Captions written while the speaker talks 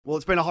Well,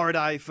 it's been a horror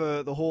day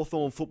for the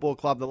Hawthorn Football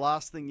Club. The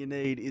last thing you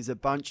need is a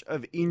bunch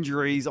of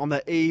injuries on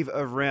the eve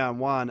of round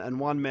one, and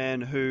one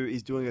man who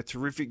is doing a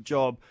terrific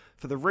job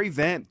for the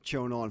revamped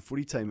Channel 9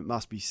 footy team, it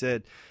must be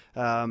said.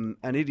 And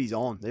it is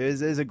on.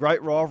 There's a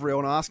great rivalry. I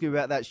want to ask you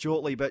about that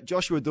shortly, but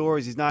Joshua Dawe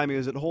is his name. He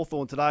was at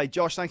Hawthorn today.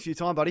 Josh, thanks for your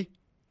time, buddy.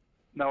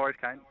 No worries,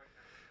 Kane.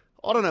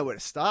 I don't know where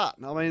to start.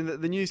 I mean,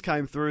 the news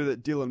came through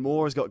that Dylan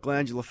Moore has got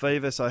glandular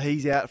fever, so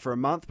he's out for a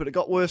month, but it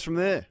got worse from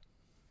there.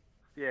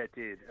 Yeah, it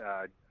did.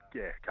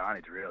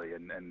 Carnage really,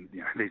 and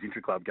these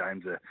intraclub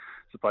games are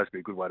supposed to be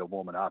a good way to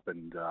warm it up,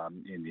 and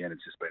in the end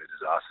it's just been a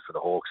disaster for the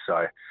Hawks.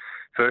 So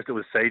first it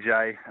was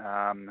CJ,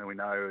 and we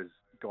know has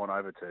gone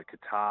over to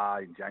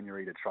Qatar in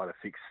January to try to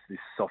fix this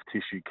soft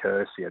tissue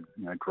curse. He had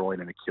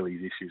groin and Achilles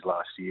issues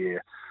last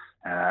year,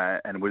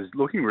 and was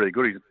looking really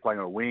good. He was playing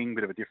on a wing,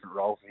 bit of a different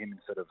role for him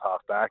instead of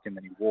half back, and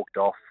then he walked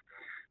off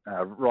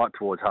right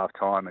towards half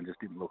time and just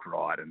didn't look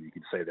right, and you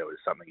could see there was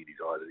something in his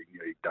eye that he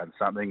knew he'd done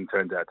something.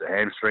 Turns out to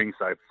hamstring,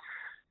 so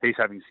he's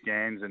having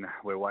scans, and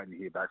we're waiting to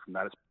hear back from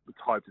that. It's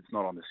hoped it's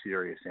not on the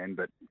serious end,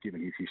 but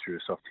given his history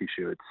of soft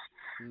tissue,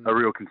 it's a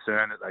real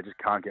concern that they just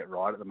can't get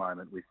right at the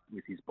moment with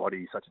his body.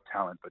 He's such a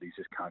talent, but he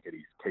just can't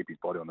keep his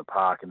body on the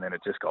park. And then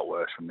it just got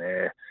worse from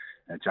there.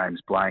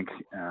 James Blank,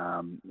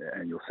 and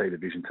you'll see the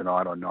vision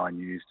tonight on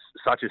 9's.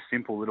 Such a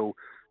simple little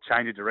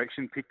change of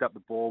direction. Picked up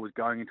the ball, was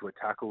going into a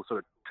tackle,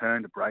 sort of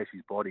turned to brace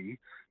his body,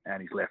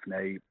 and his left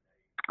knee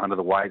under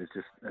the weight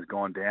has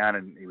gone down,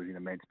 and he was in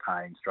immense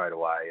pain straight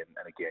away.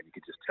 And again, you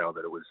could just tell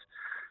that it was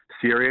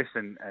serious,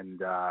 and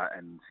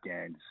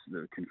scans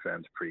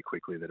confirmed pretty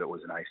quickly that it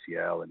was an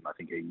ACL, and I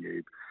think he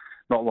knew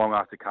not long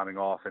after coming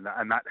off. And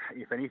that,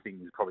 if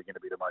anything, is probably going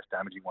to be the most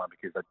damaging one,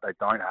 because they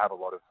don't have a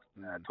lot of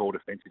tall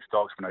defensive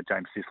stocks. We know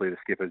James Sicily, the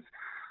skipper's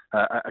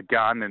a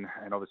gun,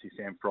 and obviously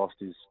Sam Frost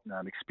is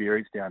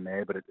experienced down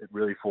there, but it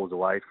really falls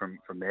away from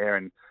there.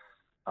 And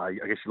I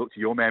guess you look to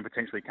your man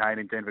potentially, Kane,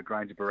 in Denver,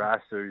 Granger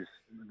Barras, who's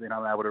been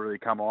unable to really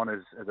come on as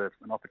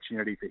an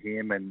opportunity for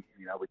him. And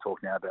we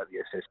talk now about the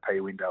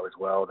SSP window as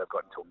well. They've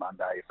got until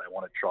Monday if they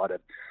want to try to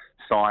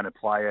sign a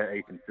player.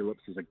 Ethan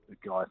Phillips is a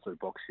guy through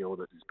Box Hill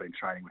that has been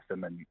training with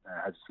them and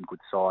has some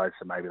good size,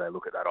 so maybe they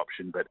look at that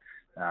option. But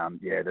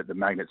the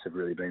magnets have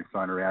really been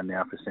thrown around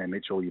now for Sam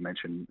Mitchell. You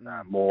mentioned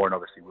Moore, and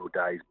obviously Will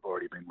Day's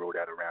already been ruled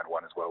out of round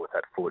one as well with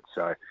that foot.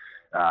 So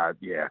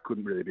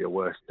couldn't really be a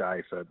worse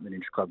day for an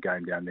intra-club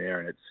game down there,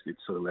 and it's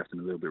sort of left them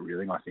a little bit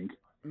reeling, I think.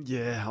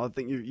 Yeah, I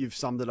think you've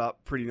summed it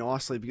up pretty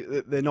nicely,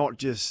 because they're not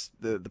just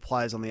the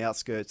players on the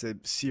outskirts. They're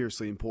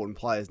seriously important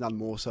players, none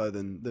more so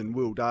than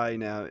Will Day.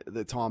 Now,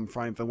 the time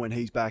frame for when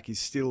he's back is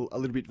still a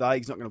little bit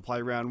vague. He's not going to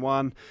play round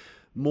one.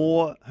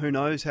 More, who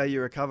knows how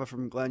you recover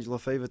from glandular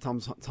fever.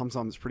 Sometimes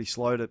it's pretty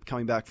slow to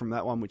coming back from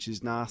that one, which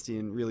is nasty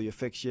and really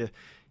affects your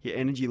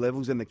energy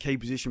levels. And the key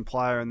position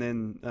player, and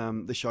then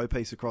the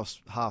showpiece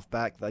across half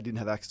back they didn't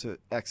have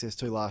access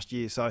to last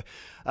year. So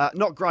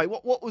not great.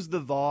 What was the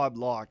vibe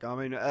like? I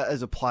mean,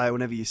 as a player,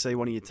 whenever you see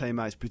one of your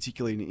teammates,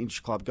 particularly in an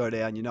intra-club, go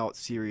down, it's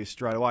serious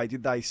straight away.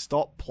 Did they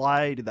stop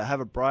play? Did they have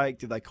a break?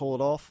 Did they call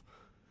it off?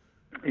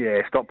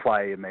 Yeah, stop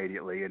play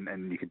immediately,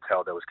 and you could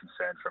tell there was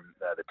concern from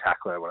the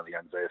tackler, one of the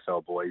young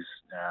VFL boys,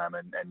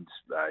 and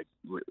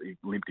he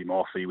limped him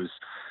off. He was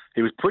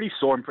pretty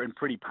sore and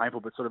pretty painful,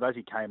 but sort of as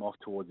he came off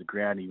towards the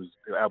ground, he was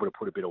able to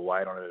put a bit of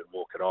weight on it and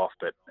walk it off.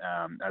 But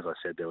as I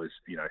said, there was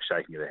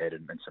shaking of the head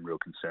and some real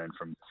concern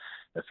from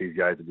the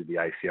physios that did the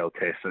ACL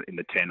test in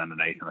the 10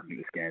 underneath, and I think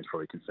the scans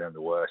probably confirmed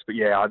the worst. But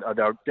yeah,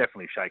 they were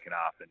definitely shaken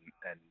up,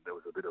 and there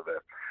was a bit of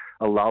a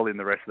lull in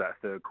the rest of that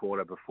third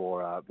quarter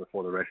before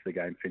the rest of the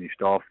game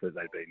finished off. That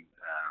they'd been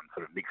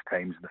sort of mixed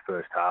teams in the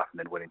first half, and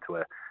then went into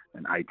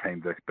an A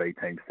team versus B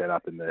team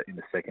setup in the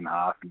second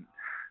half.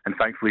 And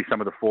thankfully,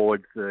 some of the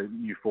forwards, the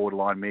new forward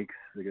line mix,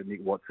 they got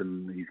Nick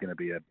Watson. He's going to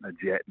be a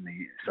jet, and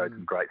he showed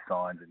some great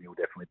signs, and he'll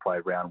definitely play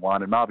round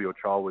one. And Marby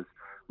O'Troll was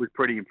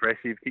pretty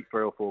impressive. Kicked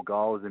 3 or 4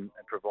 goals and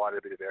provided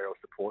a bit of aerial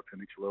support for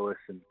Mitch Lewis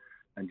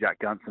and Jack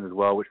Gunston as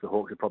well, which the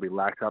Hawks had probably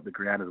lacked up the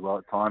ground as well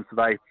at times. So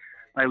they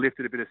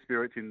lifted a bit of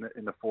spirits in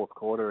the fourth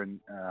quarter, and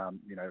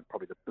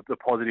probably the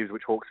positives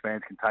which Hawks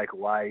fans can take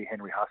away.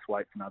 Henry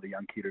Huswaite's another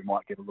young kid who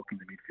might get a look in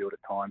the midfield at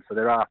times. So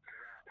there are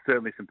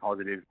certainly some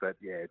positives, but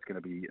yeah, it's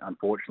going to be,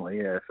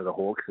 unfortunately, for the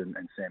Hawks and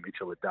Sam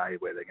Mitchell a day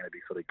where they're going to be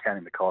sort of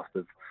counting the cost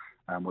of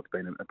what's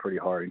been a pretty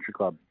horror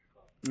intra-club.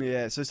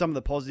 Yeah, so some of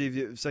the positives,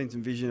 you've seen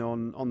some vision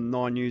on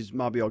 9's.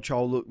 Marby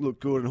O'Troll look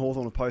good, and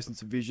Hawthorn have posted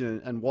some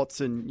vision. And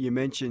Watson, you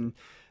mentioned,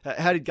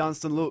 how did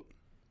Gunston look?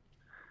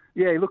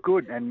 Yeah, he looked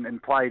good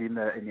and played in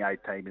the A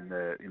team in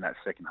that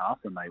second half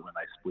when they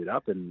split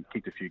up, and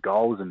kicked a few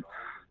goals and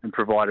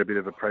provided a bit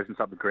of a presence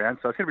up the ground.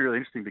 So it's going to be really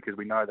interesting, because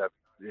we know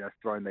they've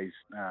thrown these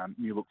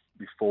new look,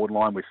 this forward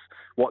line with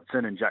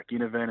Watson and Jack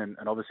Ginnivan and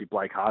obviously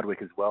Blake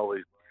Hardwick as well,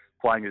 who's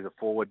playing as a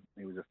forward.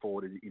 He was a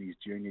forward in his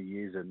junior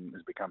years and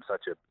has become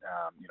such a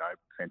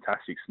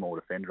fantastic small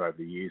defender over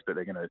the years. But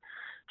they're going to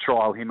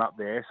trial him up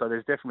there. So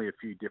there's definitely a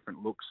few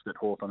different looks that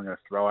Hawthorn are going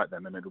to throw at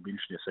them, and it'll be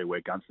interesting to see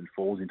where Gunston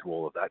falls into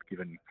all of that,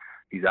 given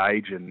his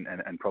age and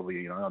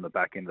probably on the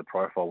back end of the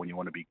profile when you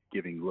want to be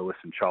giving Lewis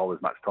and Chol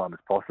as much time as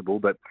possible.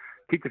 But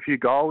kicked a few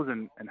goals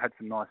and had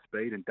some nice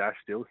speed and dash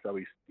still, so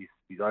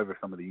he's over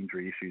some of the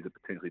injury issues that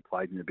potentially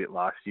plagued him a bit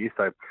last year.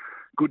 So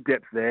good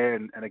depth there,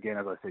 and again,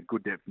 as I said,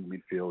 good depth in the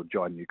midfield.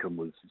 John Newcombe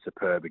was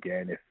superb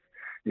again.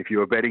 If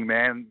you're a betting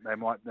man, they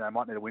might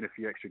need to win a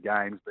few extra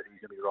games, but he's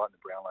going to be right in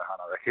the Brownlow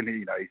hunt, I reckon.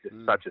 He's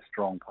just such a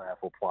strong,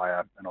 powerful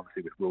player, and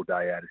obviously with Will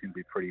Day out, it's going to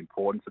be pretty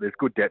important. So there's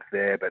good depth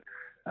there, but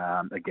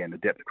again, the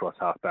depth across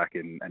half-back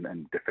and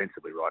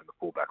defensively right in the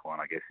full-back line,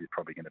 I guess, is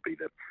probably going to be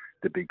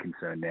the big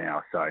concern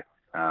now. So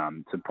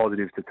some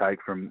positives to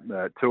take from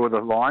two of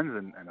the lines,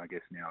 and I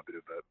guess now a bit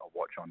of a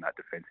watch on that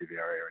defensive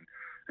area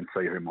and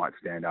see who might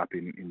stand up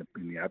in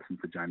the absence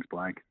of James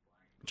Blank.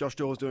 Josh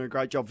Dawe's doing a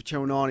great job for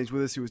Channel 9. He's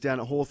with us. He was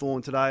down at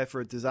Hawthorn today for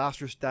a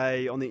disastrous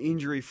day on the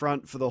injury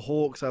front for the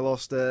Hawks. They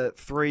lost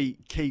 3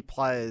 key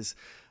players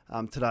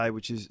today,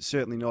 which is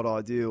certainly not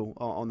ideal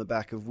on the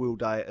back of Will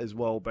Day as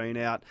well being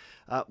out.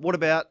 What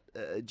about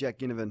Jack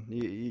Ginnivan?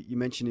 You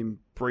mentioned him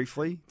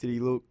briefly. Did he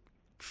look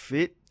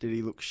fit? Did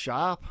he look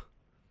sharp?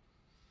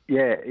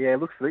 Yeah,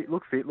 looks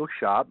fit, looks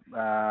sharp.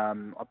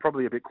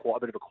 Probably a bit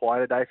of a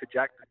quieter day for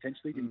Jack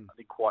potentially. Didn't I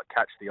think quite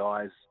catch the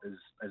eyes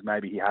as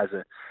maybe he has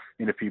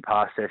in a few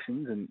past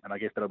sessions, and I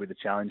guess that'll be the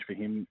challenge for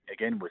him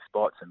again with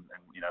spots. And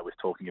we're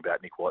talking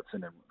about Nick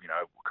Watson, and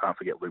can't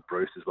forget Luke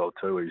Bruce as well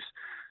too, who's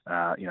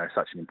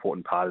such an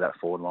important part of that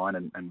forward line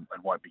and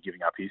won't be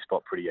giving up his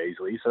spot pretty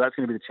easily. So that's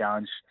going to be the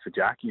challenge for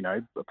Jack,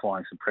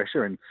 applying some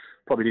pressure, and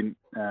probably didn't,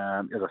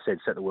 as I said,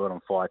 set the world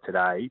on fire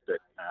today. But,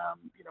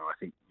 I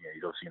think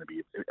he's obviously going to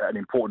be an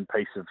important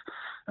piece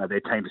of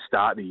their team to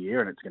start the year,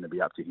 and it's going to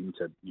be up to him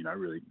to,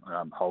 really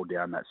hold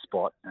down that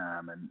spot.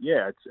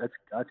 It's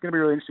going to be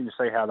really interesting to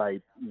see how they,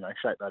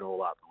 shape that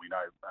all up. We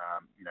know,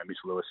 Mitch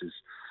Lewis is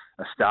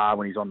a star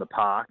when he's on the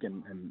park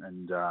and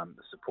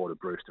the support of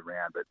Bruce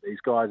around. But these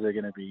guys are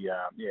going to be,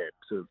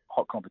 sort of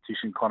hot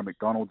competition. Connor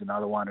McDonald's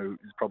another one who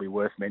is probably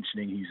worth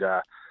mentioning.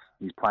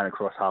 He's playing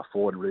across half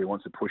forward and really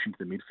wants to push into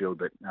the midfield,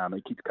 but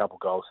he kicked a couple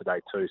of goals today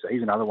too. So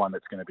he's another one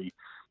that's going to be,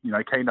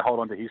 keen to hold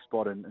on to his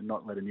spot and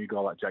not let a new guy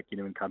like Jack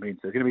Ginnivan come in. So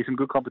there's going to be some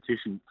good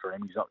competition for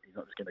him. He's not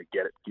just going to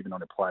get it given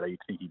on a platter. You'd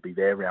think he'd be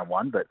there round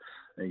one, but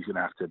he's going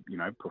to have to,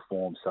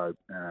 perform. So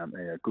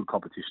good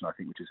competition, I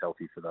think, which is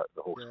healthy for the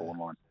Hawks forward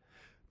line.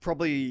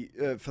 Probably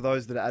for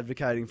those that are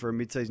advocating for a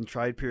mid-season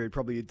trade period,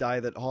 probably a day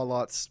that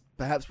highlights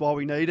perhaps why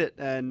we need it.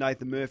 And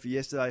Nathan Murphy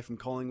yesterday from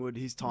Collingwood,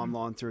 his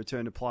timeline to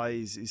return to play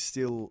is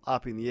still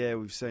up in the air.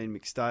 We've seen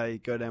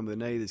McStay go down with a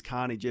knee. There's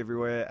carnage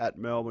everywhere at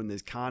Melbourne.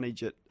 There's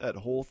carnage at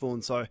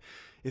Hawthorn. So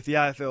if the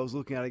AFL is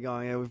looking at it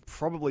going, we've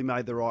probably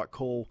made the right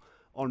call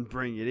on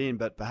bringing it in,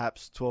 but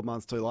perhaps 12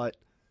 months too late.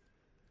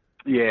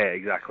 Yeah,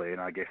 exactly. And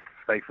I guess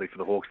thankfully for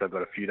the Hawks, they've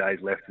got a few days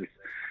left with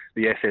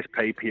the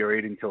SSP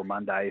period until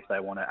Monday if they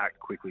want to act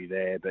quickly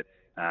there. But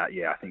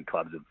I think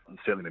clubs have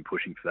certainly been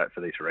pushing for that for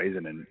this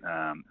reason. And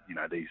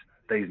these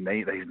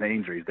knee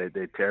injuries,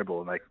 they're terrible,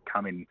 and they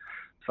come in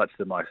such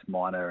the most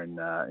minor and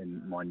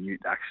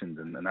minute actions,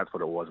 and that's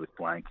what it was with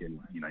Blank. And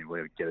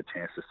you get a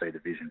chance to see the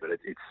vision, but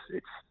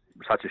it's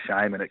such a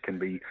shame, and it can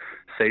be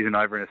season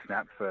over in a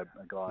snap for a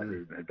guy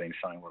who had been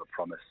showing a lot of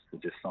promise. They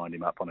just signed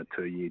him up on a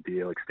 2-year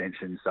deal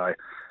extension, so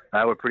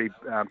they were pretty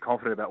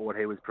confident about what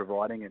he was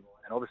providing, and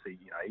obviously,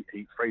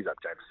 he frees up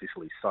James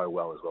Sicily so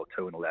well as well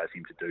too, and allows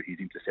him to do his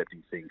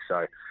intercepting thing.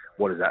 So,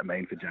 what does that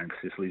mean for James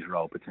Sicily's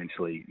role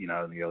potentially? In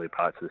the early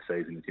parts of the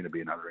season, it's going to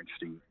be another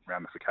interesting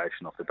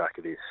ramification off the back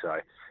of this. So,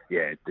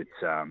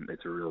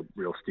 it's a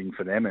real sting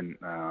for them, and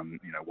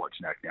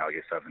watching that now, I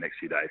guess, over the next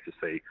few days to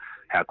see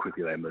how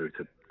quickly they move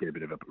to get a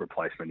bit of a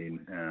replacement in,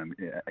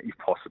 if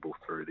possible,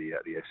 through the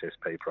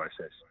SSP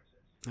process.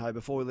 Hey,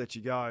 before we let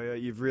you go,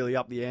 you've really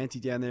upped the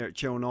ante down there at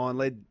Channel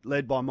 9,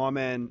 led by my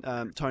man,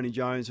 Tony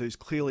Jones, who's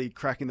clearly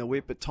cracking the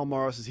whip, but Tom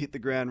Morris has hit the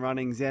ground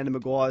running. Xander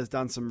Maguire's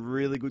done some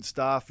really good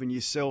stuff, and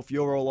yourself,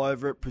 you're all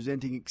over it,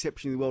 presenting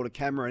exceptionally well to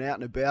camera and out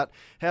and about.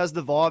 How's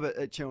the vibe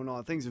at Channel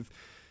 9? Things have,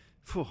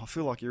 I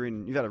feel like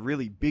you've had a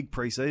really big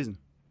pre-season.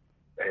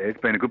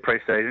 It's been a good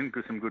pre-season,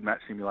 some good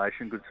match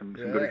simulation, some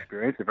good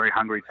experience. A very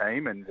hungry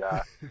team and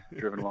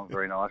driven along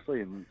very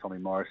nicely. And Tommy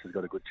Morris has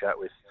got a good chat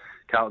with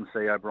Carlton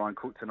CEO Brian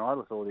Cook tonight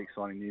with all the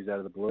exciting news out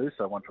of the Blues.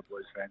 So one for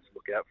Blues fans to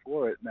look out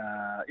for it.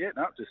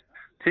 Just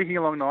ticking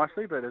along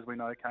nicely. But as we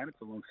know, Kane,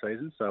 it's a long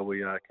season, so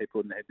we keep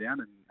putting the head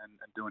down and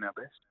doing our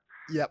best.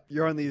 Yep,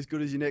 you're only as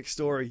good as your next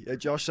story,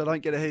 Josh, so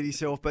don't get ahead of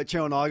yourself. But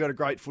Channel and I got a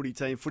great footy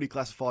team, Footy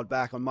Classified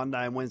back on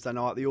Monday and Wednesday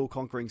night, the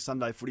all-conquering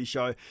Sunday footy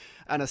show,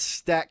 and a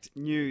stacked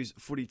news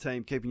footy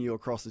team keeping you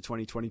across the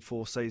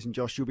 2024 season.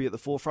 Josh, you'll be at the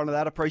forefront of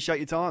that. Appreciate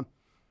your time.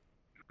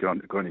 Good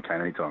on you,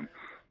 Kane, anytime.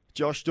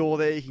 Josh Dawe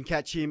there. You can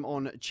catch him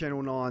on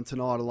Channel 9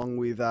 tonight along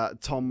with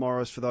Tom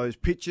Morris for those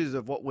pictures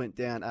of what went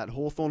down at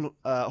Hawthorn.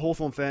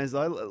 Hawthorn fans,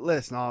 though, let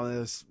us know. There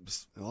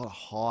was a lot of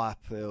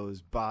hype. There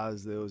was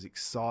buzz. There was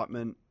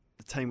excitement.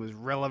 The team was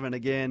relevant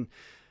again.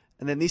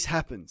 And then this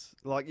happens.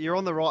 Like, you're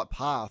on the right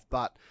path,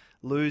 but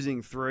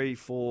losing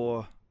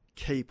 3-4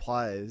 key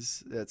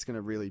players, that's going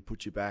to really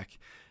put you back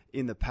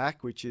in the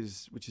pack, which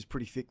is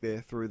pretty thick there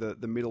through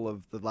the middle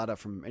of the ladder,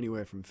 from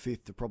anywhere from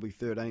 5th to probably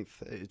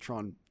 13th. Try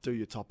and do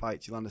your top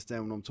 8. You'll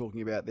understand what I'm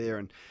talking about there,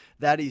 and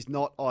that is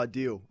not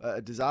ideal. A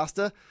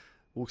disaster.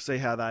 We'll see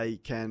how they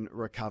can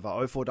recover.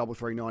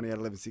 0433 90 out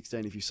 11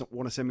 16 if you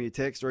want to send me a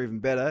text, or even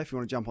better, if you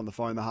want to jump on the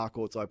phone, the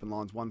Harcourt's open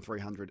lines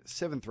 1300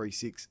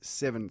 736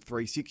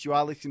 736. You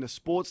are listening to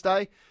Sports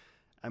Day,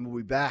 and we'll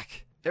be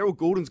back. Errol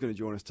Goulden's going to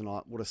join us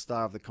tonight. What a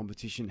star of the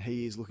competition.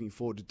 He is looking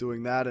forward to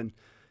doing that, and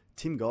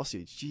Tim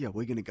Gossage, gee,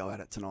 we're going to go at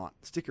it tonight.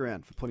 Stick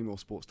around for plenty more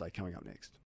Sports Day coming up next.